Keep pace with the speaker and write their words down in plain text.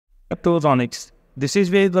To Raunix. This is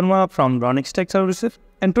Ved Verma from Raunix Tech Services,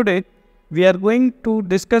 and today we are going to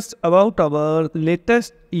discuss about our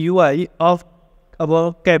latest UI of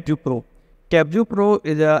our CabView Pro. CabView Pro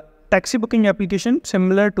is a taxi booking application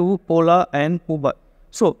similar to Ola and Uber.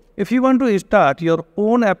 So, if you want to start your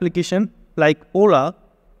own application like Ola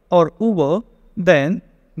or Uber, then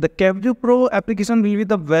the CabView Pro application will be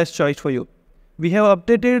the best choice for you. We have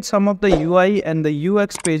updated some of the UI and the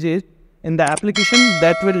UX pages in the application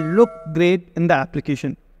that will look great in the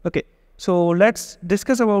application. Okay, so let's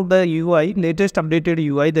discuss about the UI, latest updated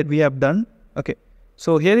UI that we have done. Okay,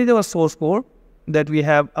 so here is our source code that we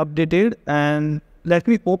have updated, and let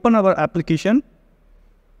me open our application.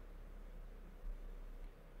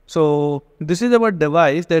 So this is our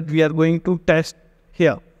device that we are going to test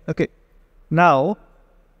here. Okay, now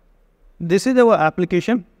this is our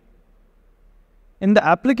application. In the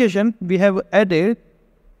application, we have added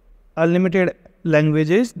unlimited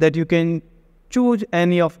languages that you can choose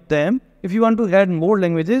any of them. If you want to add more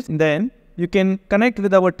languages, then you can connect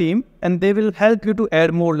with our team and they will help you to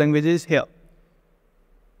add more languages here.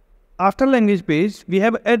 After language page, we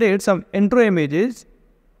have added some intro images.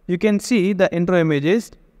 You can see the intro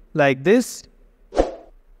images like this.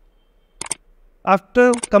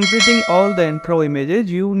 After completing all the intro images,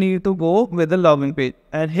 you need to go with the login page.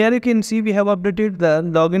 And here you can see we have updated the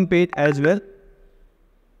login page as well.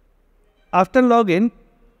 After login,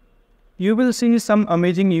 you will see some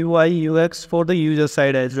amazing UI UX for the user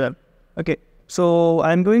side as well. Okay, so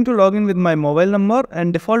I'm going to log in with my mobile number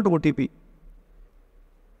and default OTP.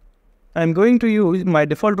 I'm going to use my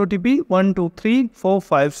default OTP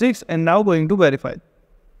 123456 and now going to verify.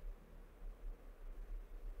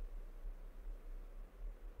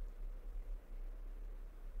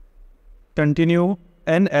 Continue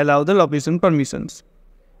and allow the location permissions.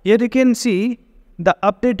 Here you can see the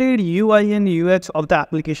updated UI and UX of the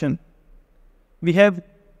application. We have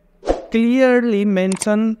clearly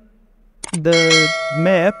mentioned the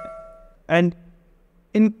map and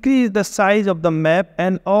increase the size of the map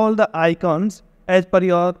and all the icons as per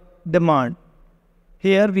your demand.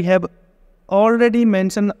 Here we have already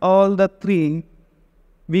mentioned all the three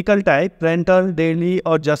vehicle type: rental, daily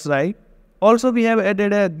or just ride. Also we have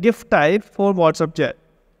added a gift type for WhatsApp chat.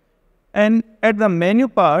 And at the menu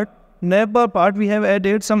part, navbar part, we have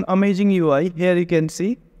added some amazing UI. Here you can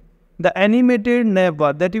see the animated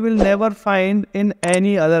navbar that you will never find in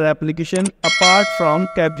any other application apart from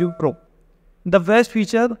CabView Pro. The best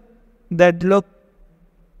feature that look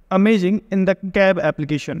amazing in the cab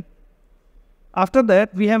application. After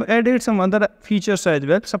that, we have added some other features as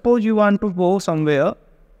well. Suppose you want to go somewhere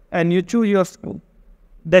and you choose your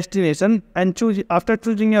destination, and after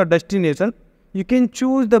choosing your destination, you can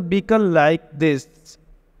choose the vehicle like this.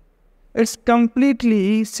 It's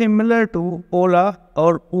completely similar to Ola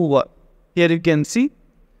or Uber. Here you can see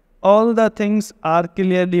all the things are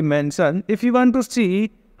clearly mentioned. If you want to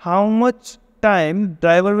see how much time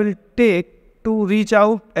driver will take to reach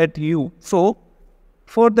out at you, so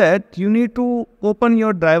for that you need to open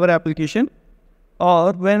your driver application,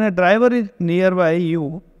 or when a driver is nearby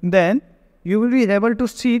you, then you will be able to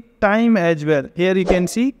see time as well. Here you can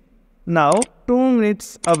see now 2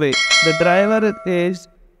 minutes away. The driver is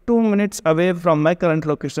 2 minutes away from my current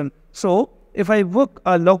location. So if I book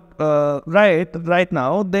a ride right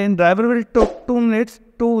now, then driver will take 2 minutes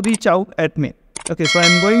to reach out at me. Okay, so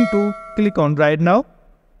I'm going to click on ride now.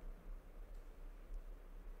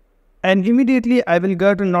 And immediately I will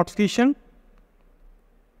get a notification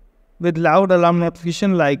with loud alarm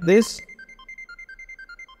notification like this.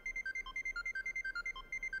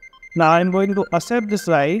 Now I'm going to accept this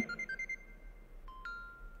ride,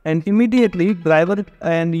 and immediately driver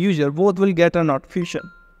and user both will get a notification.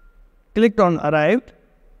 Click on arrived,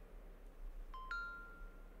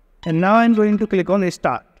 and now I'm going to click on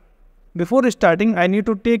start. Before starting, I need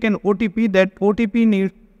to take an OTP. That OTP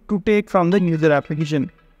need to take from the user application,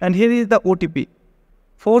 and here is the OTP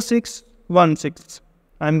 4616.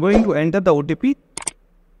 I'm going to enter the OTP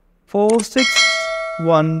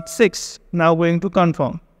 4616. Now going to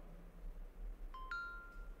confirm.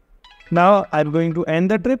 Now I'm going to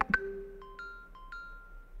end the trip.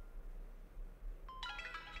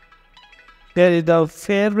 There is the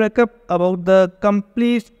fare breakup about the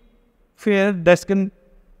complete fare destination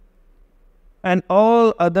and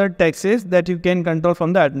all other taxes that you can control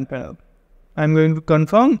from the admin panel. I'm going to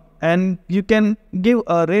confirm, and you can give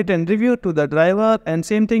a rate and review to the driver, and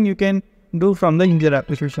same thing you can do from the user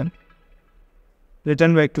application.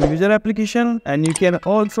 Return back to user application, and you can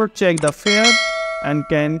also check the fare and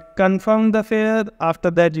can confirm the fare.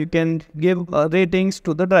 After that, you can give ratings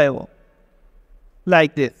to the driver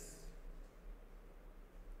like this.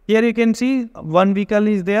 Here you can see one vehicle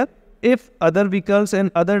is there. If other vehicles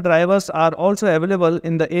and other drivers are also available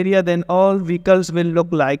in the area, then all vehicles will look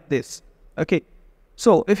like this. Okay.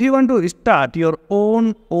 So if you want to start your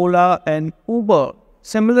own Ola and Uber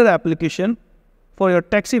similar application for your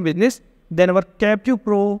taxi business, then our Capture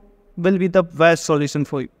Pro will be the best solution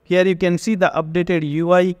for you. Here you can see the updated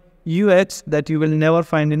UI, UX that you will never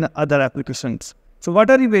find in other applications. So what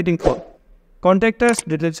are you waiting for? Contact us,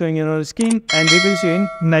 details showing on your screen, and we will see you in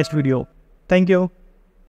next video. Thank you.